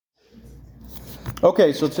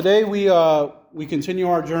Okay, so today we continue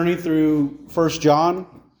our journey through 1 John.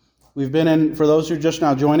 We've been in, for those who are just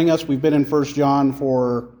now joining us, we've been in 1 John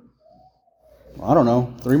for,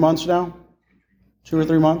 3 months now? 2 or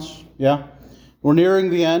 3 months? Yeah. We're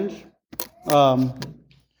nearing the end. So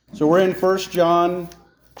we're in 1 John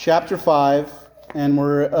chapter 5, and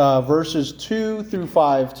we're verses 2 through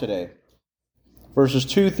 5 today. Verses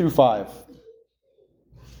 2 through 5.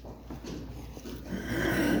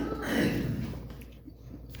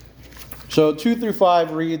 So 2 through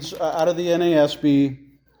 5 reads out of the NASB,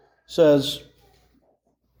 says,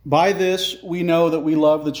 "By this we know that we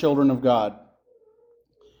love the children of God,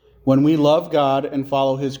 when we love God and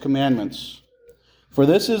follow His commandments. For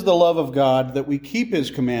this is the love of God, that we keep His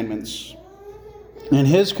commandments, and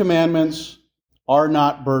His commandments are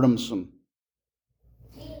not burdensome."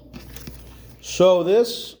 So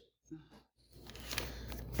it's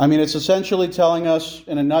essentially telling us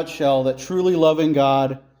in a nutshell that truly loving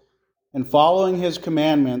God and following His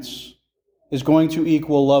commandments is going to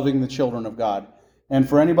equal loving the children of God. And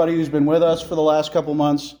for anybody who's been with us for the last couple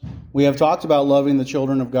months, we have talked about loving the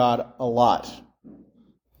children of God a lot.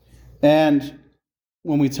 And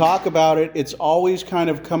when we talk about it, it's always kind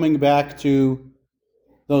of coming back to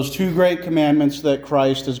those two great commandments that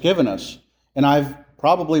Christ has given us. And I've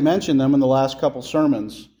probably mentioned them in the last couple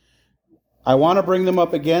sermons. I want to bring them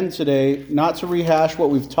up again today, not to rehash what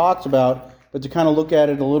we've talked about, but to kind of look at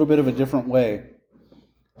it a little bit of a different way.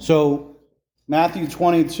 So Matthew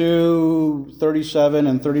 22, 37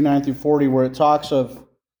 and 39 through 40, where it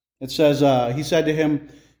says, he said to him,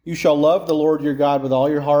 "You shall love the Lord your God with all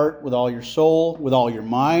your heart, with all your soul, with all your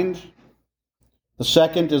mind. The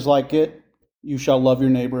second is like it, you shall love your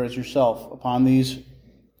neighbor as yourself. Upon these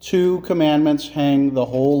two commandments hang the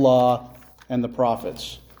whole law and the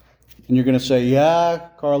prophets." And you're going to say, "Yeah,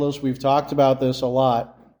 Carlos, we've talked about this a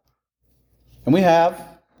lot." And we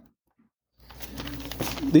have.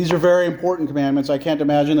 These are very important commandments. I can't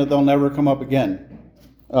imagine that they'll never come up again.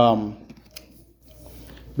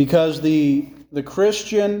 Because the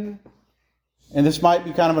Christian, and this might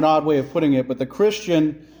be kind of an odd way of putting it, but the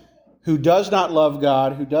Christian who does not love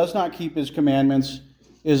God, who does not keep His commandments,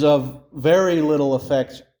 is of very little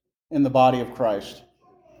effect in the body of Christ.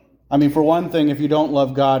 For one thing, if you don't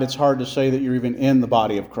love God, it's hard to say that you're even in the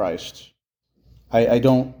body of Christ. I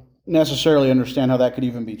don't necessarily understand how that could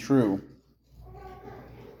even be true.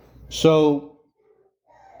 So,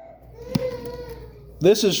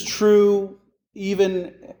 this is true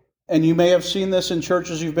even, and you may have seen this in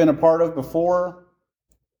churches you've been a part of before.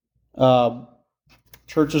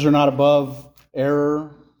 Churches are not above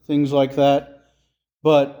error, things like that.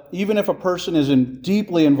 But even if a person is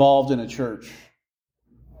deeply involved in a church,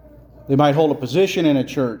 they might hold a position in a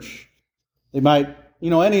church, they might,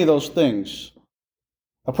 any of those things.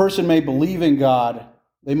 A person may believe in God.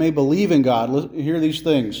 They may believe in God. Hear these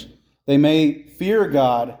things. They may fear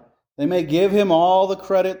God. They may give Him all the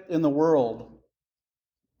credit in the world.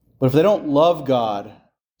 But if they don't love God,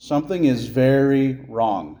 something is very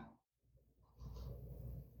wrong.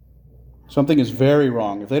 Something is very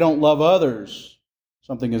wrong. If they don't love others,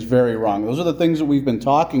 something is very wrong. Those are the things that we've been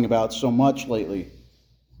talking about so much lately.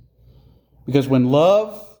 Because when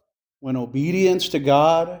love, when obedience to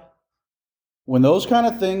God, when those kind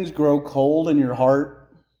of things grow cold in your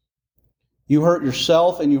heart, you hurt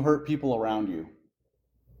yourself and you hurt people around you.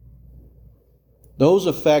 Those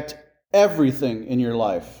affect everything in your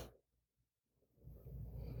life.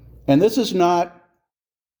 And this is not,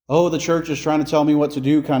 the church is trying to tell me what to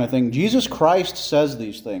do kind of thing. Jesus Christ says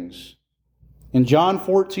these things. In John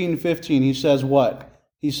 14:15, He says what?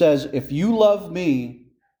 He says, "If you love me,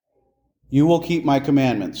 you will keep my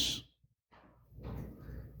commandments."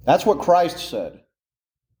 That's what Christ said.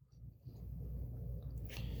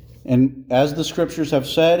 And as the Scriptures have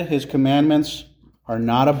said, His commandments are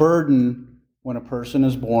not a burden when a person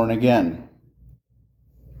is born again.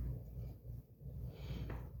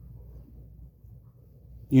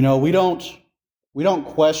 We don't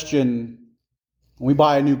question, when we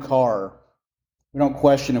buy a new car, we don't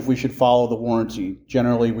question if we should follow the warranty.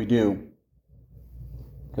 Generally we do,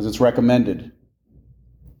 because it's recommended.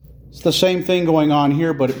 It's the same thing going on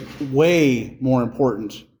here, but way more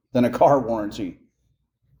important than a car warranty.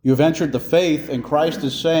 You have entered the faith, and Christ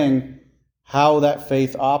is saying how that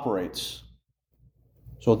faith operates.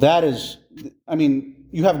 So that is,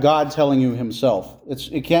 you have God telling you Himself.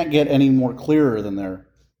 It can't get any more clearer than there.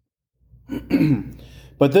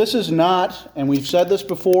 But this is not, and we've said this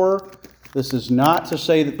before, this is not to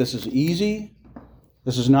say that this is easy.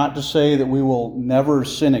 This is not to say that we will never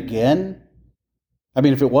sin again.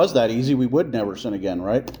 If it was that easy, we would never sin again,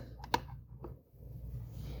 right?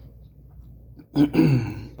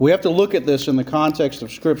 We have to look at this in the context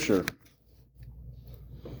of Scripture.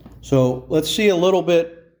 So let's see a little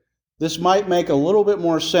bit. This might make a little bit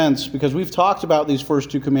more sense because we've talked about these first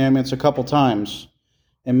two commandments a couple times.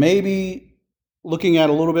 And maybe looking at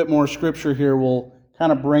a little bit more Scripture here will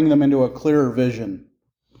kind of bring them into a clearer vision.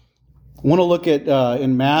 I want to look at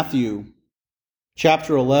in Matthew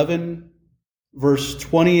chapter 11, verse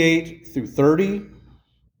 28 through 30.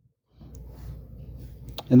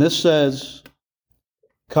 And this says,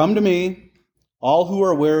 "Come to me, all who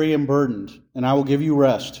are weary and burdened, and I will give you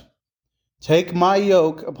rest. Take my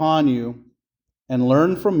yoke upon you and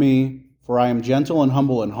learn from me, for I am gentle and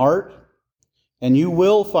humble in heart, and you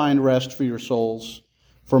will find rest for your souls,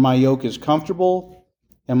 for my yoke is comfortable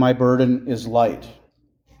and my burden is light."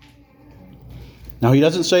 Now, he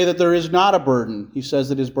doesn't say that there is not a burden. He says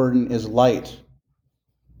that his burden is light.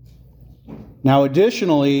 Now,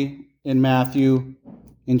 additionally, in Matthew,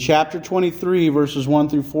 in chapter 23, verses 1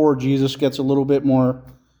 through 4, Jesus gets a little bit more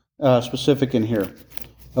specific in here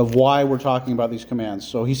of why we're talking about these commands.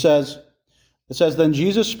 So it says, "Then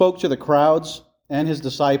Jesus spoke to the crowds and his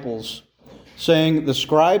disciples, saying, 'The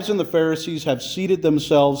scribes and the Pharisees have seated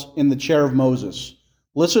themselves in the chair of Moses.'"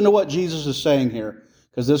 Listen to what Jesus is saying here,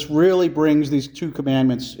 because this really brings these two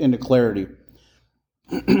commandments into clarity.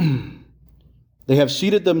 "They have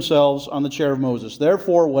seated themselves on the chair of Moses.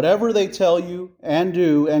 Therefore, whatever they tell you and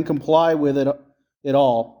do, and comply with it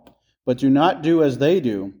all, but do not do as they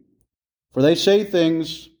do. For they say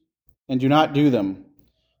things and do not do them.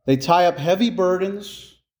 They tie up heavy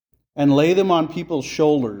burdens and lay them on people's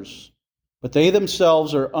shoulders, but they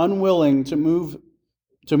themselves are unwilling to move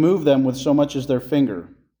them with so much as their finger."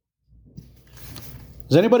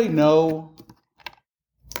 Does anybody know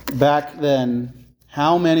back then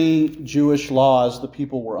how many Jewish laws the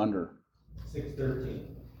people were under? 613.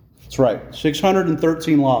 That's right,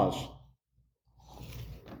 613 laws.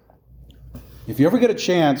 If you ever get a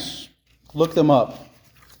chance, look them up.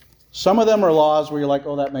 Some of them are laws where you're like,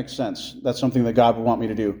 oh, that makes sense. That's something that God would want me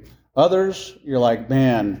to do. Others, you're like,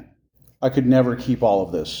 man, I could never keep all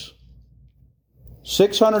of this.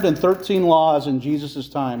 613 laws in Jesus'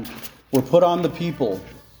 time were put on the people.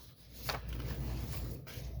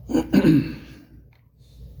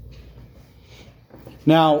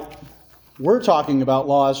 Now, we're talking about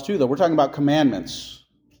laws too, though. We're talking about commandments.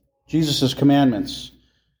 Jesus' commandments.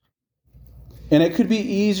 And it could be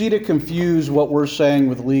easy to confuse what we're saying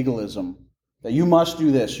with legalism. That you must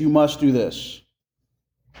do this, you must do this.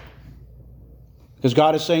 Because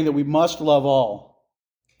God is saying that we must love all.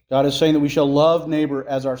 God is saying that we shall love neighbor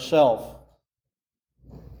as ourselves.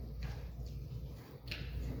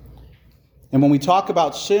 And when we talk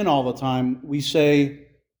about sin all the time, we say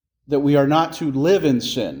that we are not to live in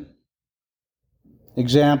sin.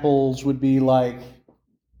 Examples would be like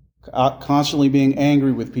constantly being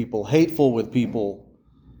angry with people, hateful with people,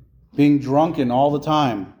 being drunken all the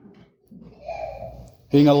time,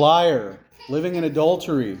 being a liar, living in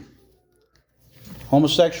adultery,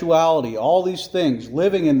 homosexuality, all these things,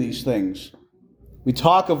 living in these things. We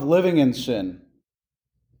talk of living in sin.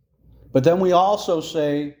 But then we also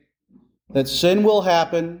say that sin will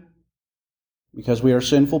happen because we are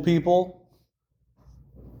sinful people,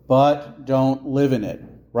 but don't live in it,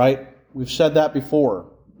 right? We've said that before.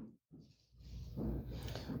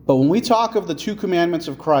 But when we talk of the two commandments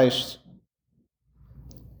of Christ,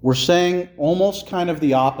 we're saying almost kind of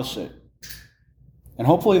the opposite. And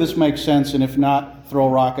hopefully this makes sense, and if not, throw a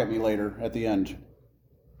rock at me later at the end.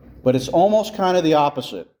 But it's almost kind of the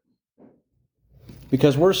opposite.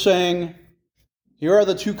 Because we're saying, here are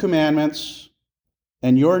the two commandments,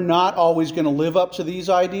 and you're not always going to live up to these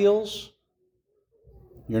ideals.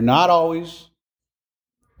 You're not always.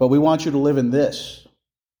 But we want you to live in this.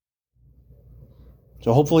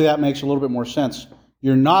 So hopefully that makes a little bit more sense.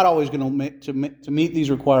 You're not always going to meet these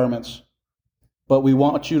requirements, but we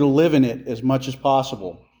want you to live in it as much as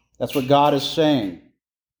possible. That's what God is saying.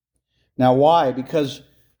 Now why? Because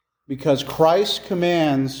Christ's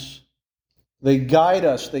commands, they guide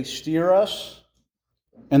us, they steer us,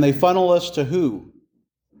 and they funnel us to who?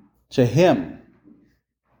 To Him.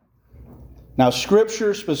 Now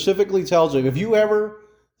Scripture specifically tells us, if you ever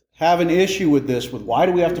have an issue with this, with why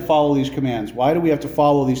do we have to follow these commands? Why do we have to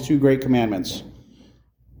follow these two great commandments?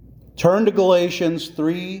 Turn to Galatians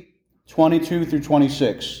 3:22 through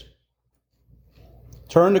 26.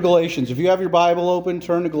 Turn to Galatians. If you have your Bible open,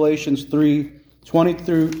 turn to Galatians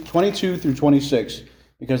 3:22 through 26,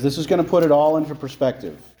 because this is going to put it all into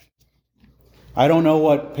perspective. I don't know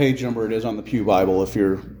what page number it is on the Pew Bible if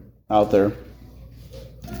you're out there.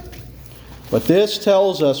 But this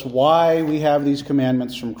tells us why we have these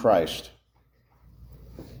commandments from Christ.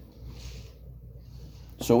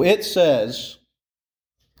 So it says,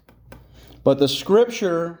 but the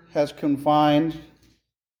Scripture has confined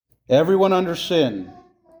everyone under sin.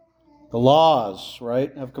 The laws,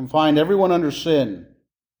 right, have confined everyone under sin,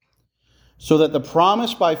 so that the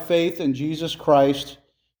promise by faith in Jesus Christ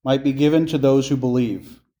might be given to those who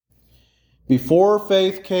believe. Before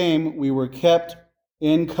faith came, we were kept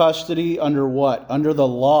in custody under what? Under the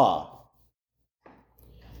law,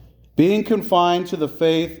 being confined to the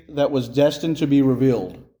faith that was destined to be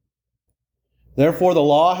revealed. Therefore, the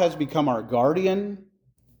law has become our guardian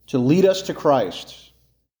to lead us to Christ,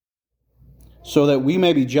 so that we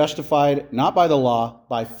may be justified not by the law,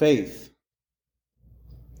 by faith.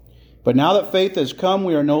 But now that faith has come,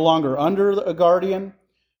 we are no longer under a guardian,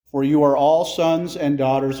 for you are all sons and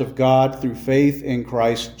daughters of God through faith in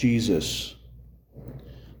Christ Jesus.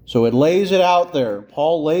 So it lays it out there.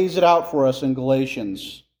 Paul lays it out for us in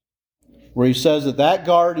Galatians, where he says that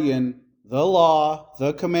guardian, the law,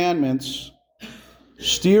 the commandments,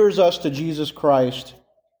 steers us to Jesus Christ.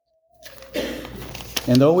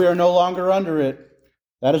 And though we are no longer under it,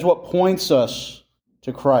 that is what points us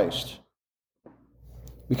to Christ.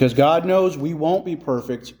 Because God knows we won't be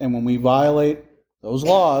perfect, and when we violate those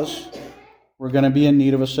laws, we're going to be in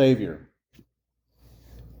need of a Savior.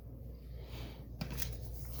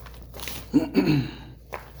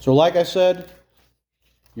 So like I said,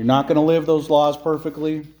 you're not going to live those laws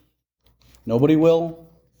perfectly. Nobody will.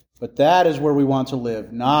 But that is where we want to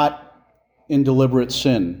live, not in deliberate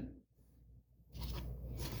sin.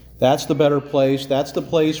 That's the better place. That's the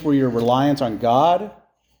place where you're reliant on God.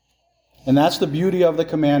 And that's the beauty of the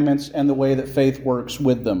commandments and the way that faith works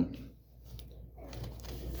with them.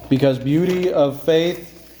 Because beauty of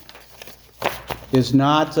faith is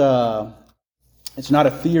not it's not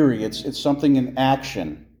a theory. It's something in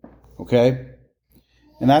action. Okay?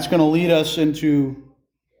 And that's going to lead us into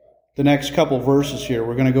the next couple verses here.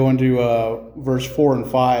 We're going to go into verse 4 and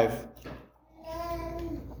 5,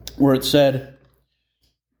 where it said,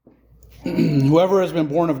 whoever has been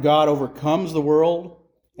born of God overcomes the world,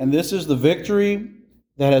 and this is the victory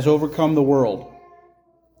that has overcome the world,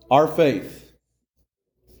 our faith.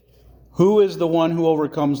 Who is the one who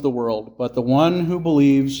overcomes the world but the one who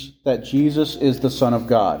believes that Jesus is the Son of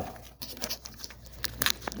God?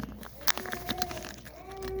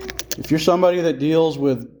 If you're somebody that deals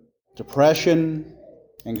with depression,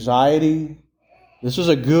 anxiety, this is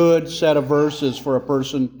a good set of verses for a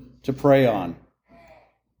person to pray on.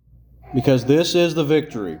 Because this is the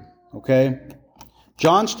victory, okay?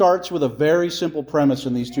 John starts with a very simple premise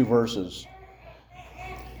in these two verses.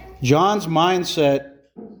 John's mindset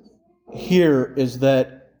here is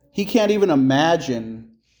that he can't even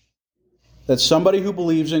imagine that somebody who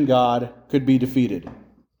believes in God could be defeated.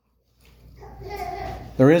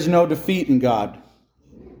 There is no defeat in God.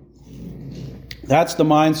 That's the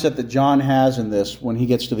mindset that John has in this when he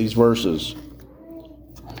gets to these verses.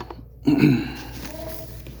 And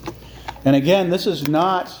again, this is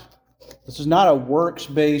not a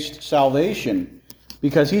works-based salvation,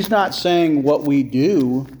 because he's not saying what we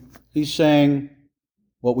do, he's saying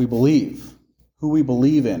what we believe, who we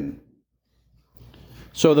believe in.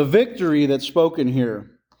 So the victory that's spoken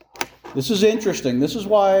here, this is interesting. This is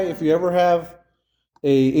why if you ever have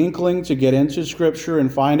a inkling to get into Scripture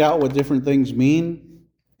and find out what different things mean,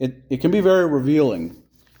 it can be very revealing.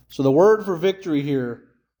 So the word for victory here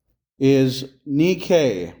is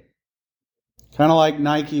Nike. Kind of like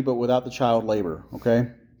Nike, but without the child labor, okay?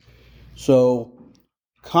 So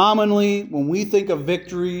commonly, when we think of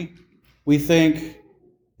victory, we think,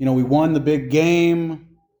 we won the big game,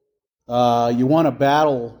 you won a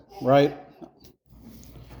battle, right?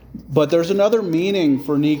 But there's another meaning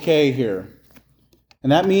for Nike here.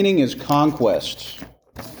 And that meaning is conquest.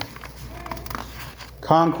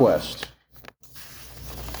 Conquest.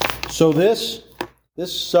 So this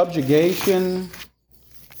subjugation,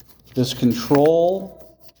 this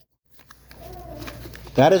control,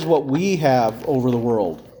 that is what we have over the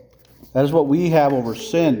world. That is what we have over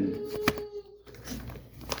sin.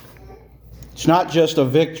 It's not just a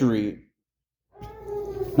victory.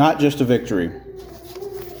 Not just a victory.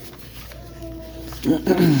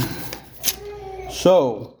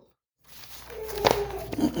 So,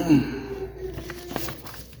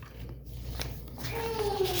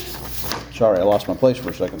 sorry, I lost my place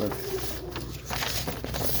for a second there.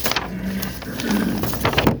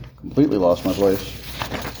 Completely lost my place.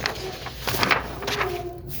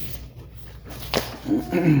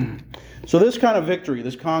 So this kind of victory,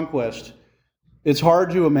 this conquest, it's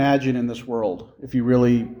hard to imagine in this world if you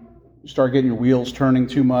really start getting your wheels turning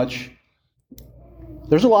too much.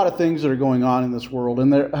 There's a lot of things that are going on in this world,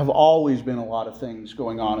 and there have always been a lot of things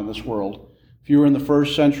going on in this world. If you were in the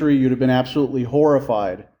first century, you'd have been absolutely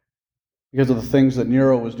horrified because of the things that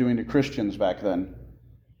Nero was doing to Christians back then.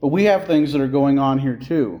 But we have things that are going on here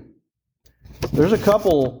too. There's a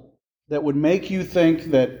couple that would make you think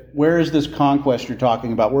that, where is this conquest you're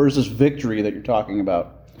talking about? Where is this victory that you're talking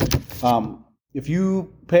about? If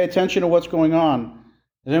you pay attention to what's going on,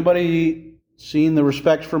 has anybody seen the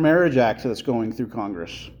Respect for Marriage Act that's going through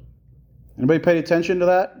Congress? Anybody paid attention to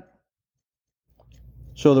that?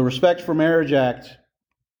 So the Respect for Marriage Act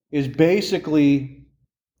is basically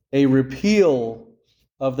a repeal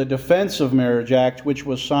of the Defense of Marriage Act, which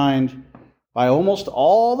was signed by almost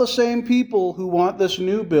all the same people who want this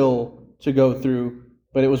new bill to go through,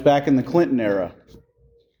 but it was back in the Clinton era.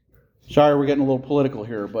 Sorry, we're getting a little political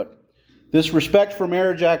here, but this Respect for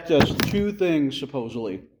Marriage Act does two things,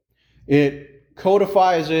 supposedly. It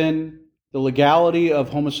codifies in the legality of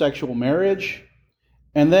homosexual marriage,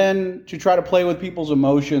 and then to try to play with people's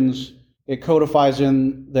emotions, it codifies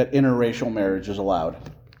in that interracial marriage is allowed.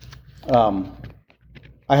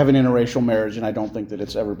 I have an interracial marriage, and I don't think that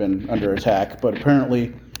it's ever been under attack, but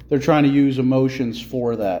apparently they're trying to use emotions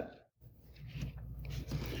for that.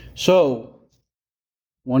 So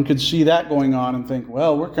one could see that going on and think,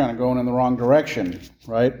 well, we're kind of going in the wrong direction,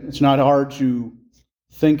 right? It's not hard to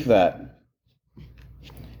think that.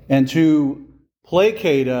 And to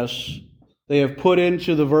placate us, they have put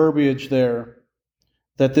into the verbiage there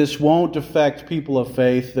that this won't affect people of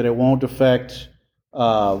faith, that it won't affect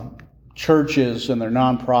churches and their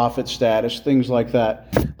nonprofit status, things like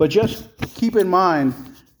that. But just keep in mind,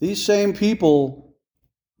 these same people,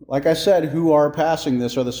 like I said, who are passing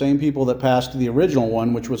this are the same people that passed the original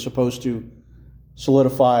one, which was supposed to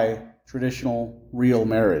solidify traditional, real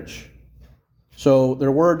marriage. So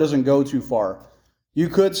their word doesn't go too far. You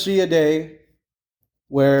could see a day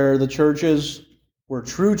where the churches, where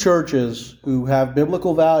true churches who have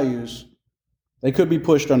biblical values, they could be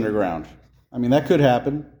pushed underground. I mean, that could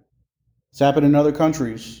happen. It's happened in other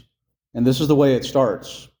countries, and this is the way it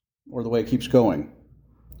starts, or the way it keeps going.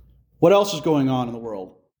 What else is going on in the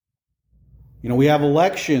world? You know, we have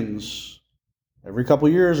elections. Every couple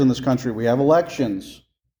of years in this country, we have elections.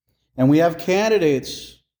 And we have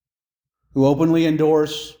candidates who openly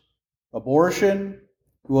endorse abortion,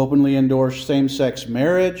 who openly endorse same-sex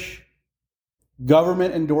marriage,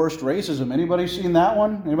 government-endorsed racism. Anybody seen that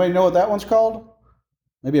one? Anybody know what that one's called?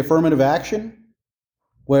 Maybe affirmative action?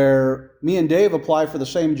 Where me and Dave apply for the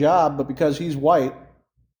same job, but because he's white,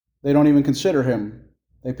 they don't even consider him.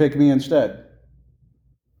 They pick me instead.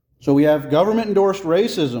 So we have government-endorsed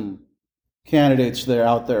racism candidates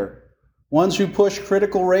out there. Ones who push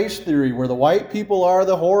critical race theory, where the white people are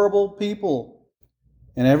the horrible people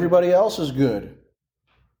and everybody else is good.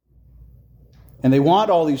 And they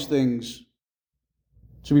want all these things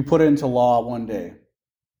to be put into law one day.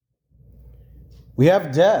 We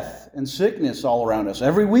have death and sickness all around us.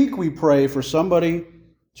 Every week we pray for somebody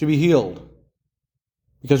to be healed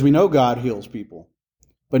because we know God heals people.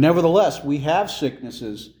 But nevertheless, we have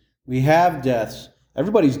sicknesses, we have deaths.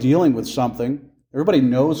 Everybody's dealing with something. Everybody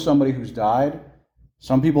knows somebody who's died.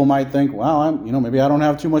 Some people might think, well, maybe I don't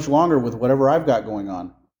have too much longer with whatever I've got going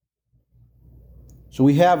on. So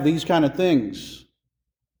we have these kind of things.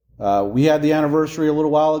 We had the anniversary a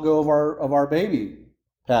little while ago of our baby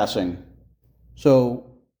passing.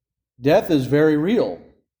 So death is very real.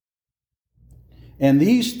 And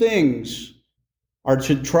these things are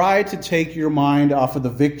to try to take your mind off of the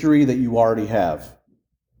victory that you already have.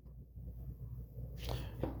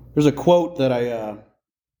 There's a quote that I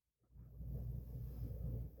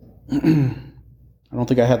don't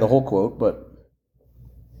think I had the whole quote, but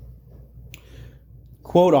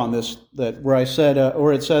quote on this where I said,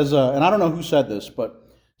 or it says, and I don't know who said this, but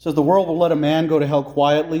it says, the world will let a man go to hell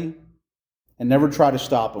quietly and never try to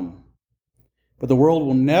stop him. But the world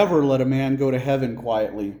will never let a man go to heaven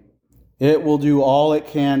quietly. It will do all it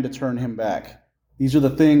can to turn him back. These are the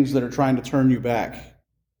things that are trying to turn you back.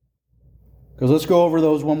 Because let's go over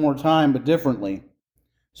those one more time, but differently.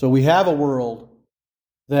 So we have a world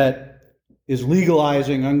that is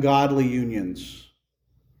legalizing ungodly unions,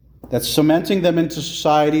 that's cementing them into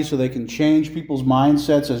society so they can change people's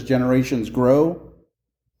mindsets as generations grow.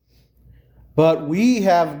 But we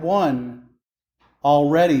have won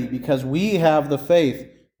already because we have the faith.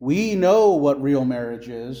 We know what real marriage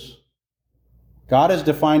is. God has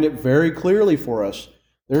defined it very clearly for us.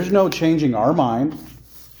 There's no changing our mind.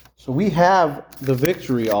 So we have the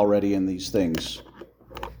victory already in these things.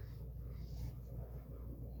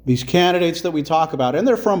 These candidates that we talk about, and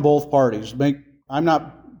they're from both parties. I'm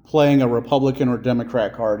not playing a Republican or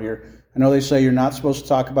Democrat card here. I know they say you're not supposed to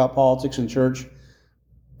talk about politics in church.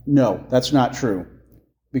 No, that's not true.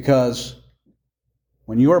 Because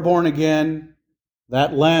When you are born again,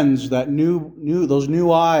 that lens, those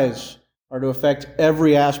new eyes are to affect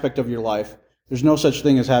every aspect of your life. There's no such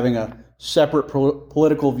thing as having a separate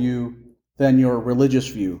political view than your religious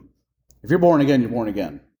view. If you're born again, you're born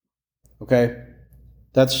again. Okay?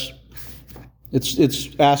 It's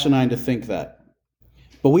asinine to think that.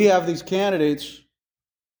 But we have these candidates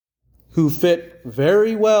who fit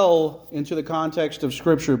very well into the context of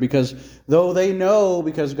Scripture, because though they know,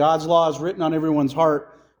 because God's law is written on everyone's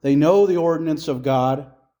heart, they know the ordinance of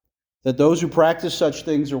God, that those who practice such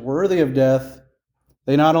things are worthy of death.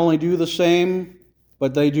 They not only do the same,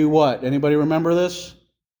 but they do what? Anybody remember this?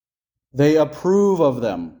 They approve of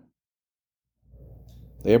them.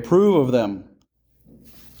 They approve of them.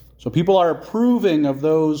 So people are approving of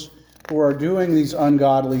those who are doing these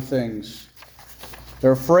ungodly things.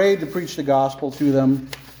 They're afraid to preach the gospel to them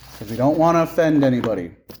because they don't want to offend anybody.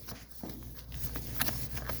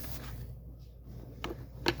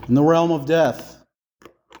 In the realm of death,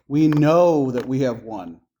 we know that we have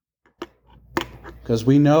won, because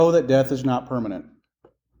we know that death is not permanent.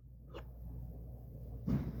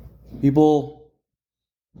 People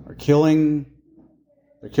are killing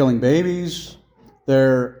babies.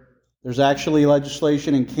 There's actually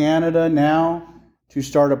legislation in Canada now to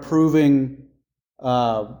start approving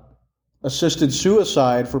assisted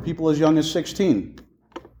suicide for people as young as 16.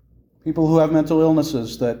 People who have mental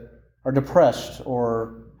illnesses that are depressed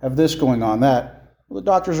or have this going on, that. Well, the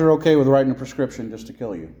doctors are okay with writing a prescription just to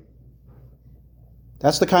kill you.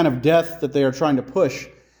 That's the kind of death that they are trying to push.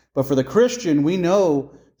 But for the Christian, we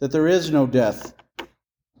know that there is no death.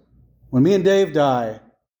 When me and Dave die,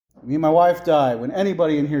 me and my wife die, when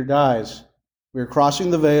anybody in here dies, we are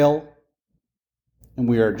crossing the veil and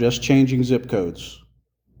we are just changing zip codes.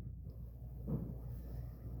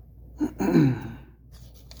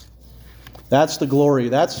 That's the glory.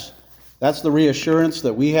 That's the reassurance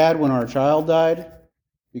that we had when our child died,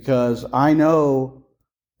 because I know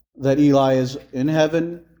that Eli is in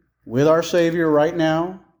heaven with our Savior right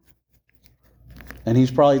now, and he's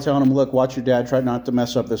probably telling him, look, watch your dad, try not to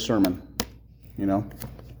mess up this sermon. You know?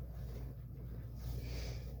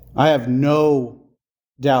 I have no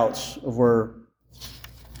doubts of where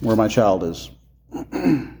my child is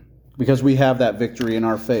because we have that victory in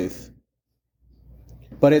our faith.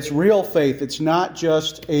 But it's real faith. It's not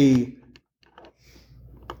just a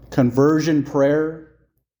conversion prayer.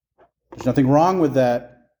 There's nothing wrong with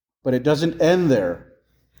that, but it doesn't end there.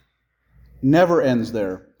 Never ends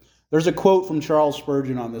there. There's a quote from Charles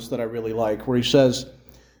Spurgeon on this that I really like, where he says,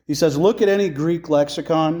 look at any Greek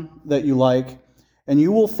lexicon that you like, and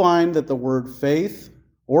you will find that the word faith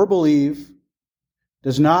or believe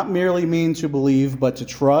does not merely mean to believe, but to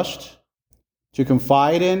trust, to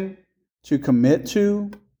confide in, to commit to,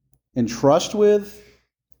 entrust with,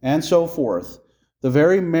 and so forth. The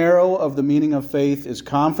very marrow of the meaning of faith is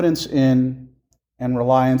confidence in and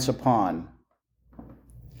reliance upon.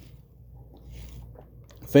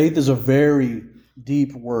 Faith is a very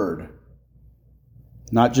deep word,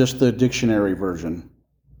 not just the dictionary version.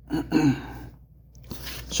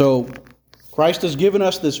 So, Christ has given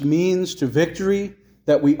us this means to victory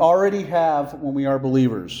that we already have when we are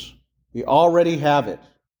believers. We already have it.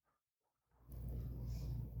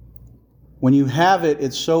 When you have it,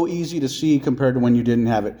 it's so easy to see compared to when you didn't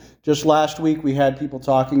have it. Just last week, we had people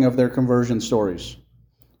talking of their conversion stories,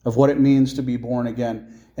 of what it means to be born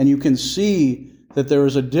again. And you can see that there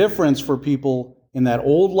is a difference for people in that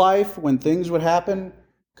old life when things would happen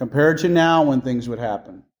compared to now when things would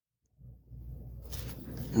happen.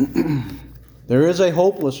 There is a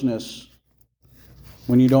hopelessness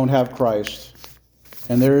when you don't have Christ.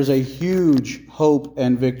 And there is a huge hope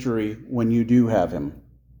and victory when you do have Him.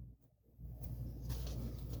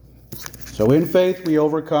 So in faith we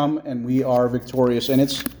overcome and we are victorious. And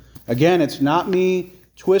it's not me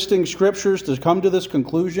twisting scriptures to come to this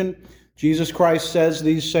conclusion. Jesus Christ says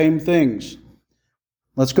these same things.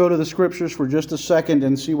 Let's go to the scriptures for just a second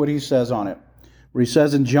and see what He says on it. Where He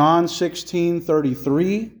says in John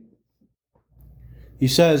 16:33, He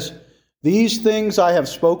says, "These things I have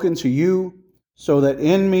spoken to you, so that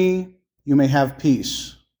in me you may have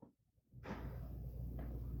peace.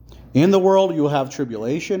 In the world you will have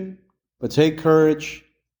tribulation, but take courage,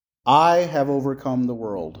 I have overcome the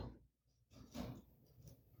world."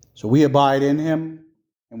 So we abide in Him,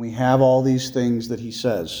 and we have all these things that He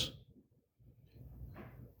says.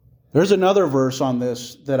 There's another verse on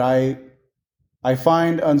this that I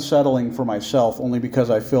find unsettling for myself, only because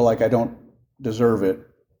I feel like I don't deserve it.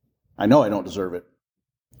 I know I don't deserve it.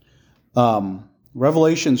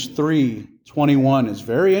 Revelations 3:21 is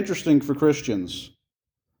very interesting for Christians.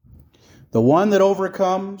 "The one that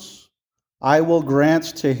overcomes, I will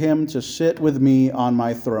grant to him to sit with me on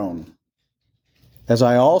my throne, as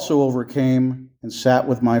I also overcame and sat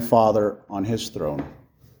with my Father on his throne.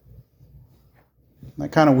 Isn't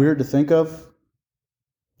that kind of weird to think of?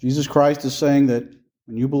 Jesus Christ is saying that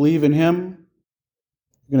when you believe in him,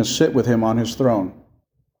 you're going to sit with him on his throne.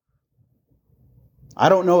 I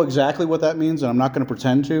don't know exactly what that means, and I'm not going to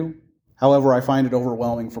pretend to. However, I find it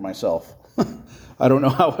overwhelming for myself. I don't know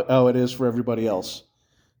how it is for everybody else.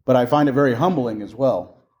 But I find it very humbling as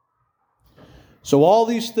well. So all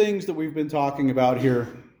these things that we've been talking about here,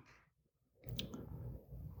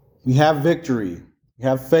 we have victory, we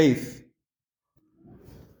have faith.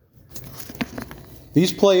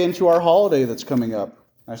 These play into our holiday that's coming up.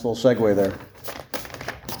 Nice little segue there.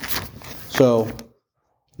 So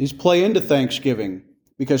these play into Thanksgiving,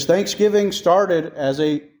 because Thanksgiving started as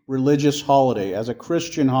a religious holiday, as a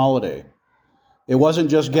Christian holiday. It wasn't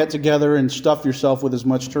just get together and stuff yourself with as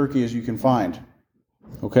much turkey as you can find.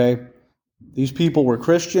 Okay? These people were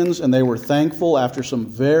Christians, and they were thankful after some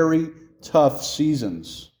very tough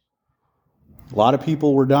seasons. A lot of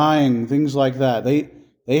people were dying, things like that.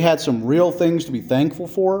 They had some real things to be thankful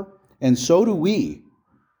for, and so do we.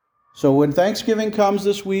 So when Thanksgiving comes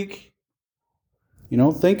this week,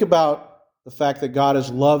 think about the fact that God has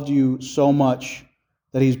loved you so much,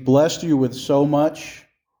 that he's blessed you with so much,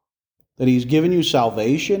 that he's given you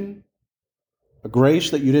salvation, a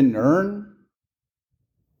grace that you didn't earn.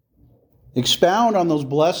 Expound on those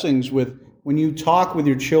blessings when you talk with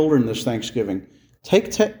your children this Thanksgiving.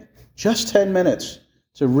 Take just 10 minutes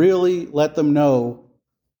to really let them know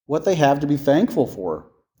what they have to be thankful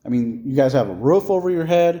for. I mean, you guys have a roof over your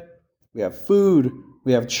head. We have food.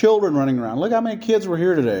 We have children running around. Look how many kids were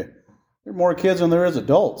here today. There are more kids than there is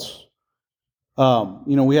adults.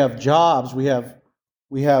 We have jobs. We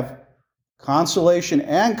have consolation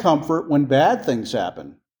and comfort when bad things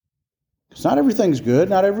happen. Because not everything's good.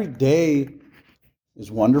 Not every day is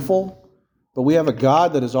wonderful. But we have a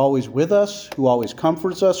God that is always with us, who always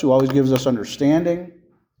comforts us, who always gives us understanding,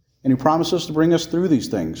 and who promises to bring us through these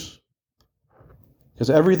things. Because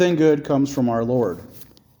everything good comes from our Lord.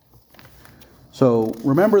 So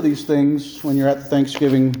remember these things when you're at the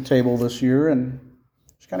Thanksgiving table this year, and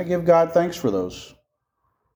just kind of give God thanks for those.